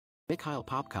Mikhail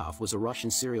Popkov was a Russian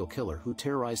serial killer who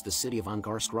terrorized the city of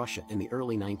Angarsk, Russia in the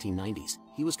early 1990s.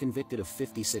 He was convicted of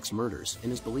 56 murders and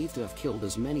is believed to have killed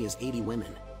as many as 80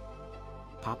 women.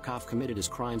 Popkov committed his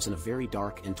crimes in a very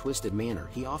dark and twisted manner.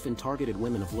 He often targeted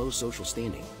women of low social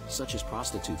standing, such as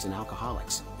prostitutes and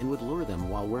alcoholics, and would lure them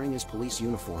while wearing his police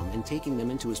uniform and taking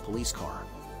them into his police car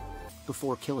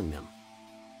before killing them.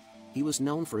 He was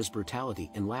known for his brutality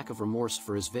and lack of remorse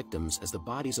for his victims, as the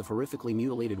bodies of horrifically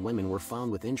mutilated women were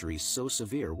found with injuries so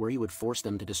severe where he would force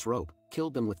them to disrobe,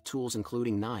 killed them with tools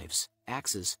including knives,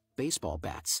 axes, baseball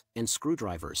bats, and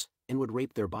screwdrivers, and would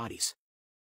rape their bodies.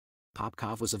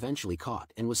 Popkov was eventually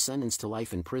caught and was sentenced to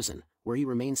life in prison, where he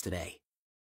remains today.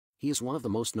 He is one of the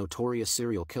most notorious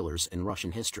serial killers in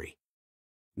Russian history.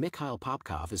 Mikhail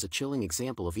Popkov is a chilling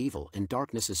example of evil and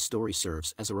darkness. His story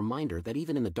serves as a reminder that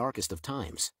even in the darkest of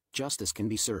times, justice can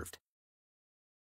be served.